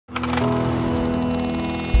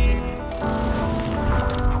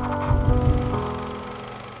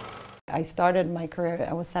I started my career,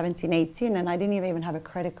 I was 17, 18, and I didn't even have a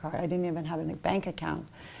credit card. I didn't even have a bank account.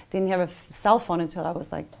 Didn't have a cell phone until I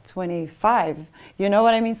was like 25. You know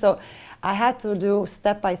what I mean? So I had to do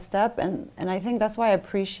step by step, and I think that's why I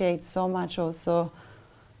appreciate so much also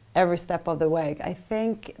every step of the way. I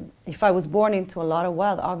think if I was born into a lot of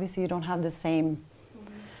wealth, obviously you don't have the same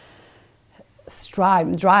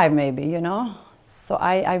drive maybe, you know? So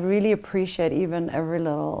I really appreciate even every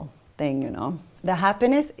little thing, you know? The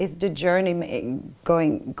happiness is the journey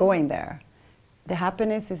going there. The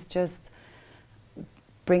happiness is just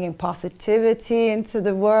bringing positivity into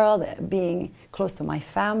the world, being close to my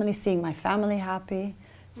family, seeing my family happy,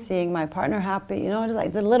 seeing my partner happy, you know, just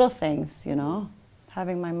like the little things, you know,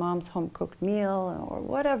 having my mom's home-cooked meal or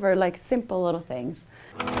whatever, like simple little things.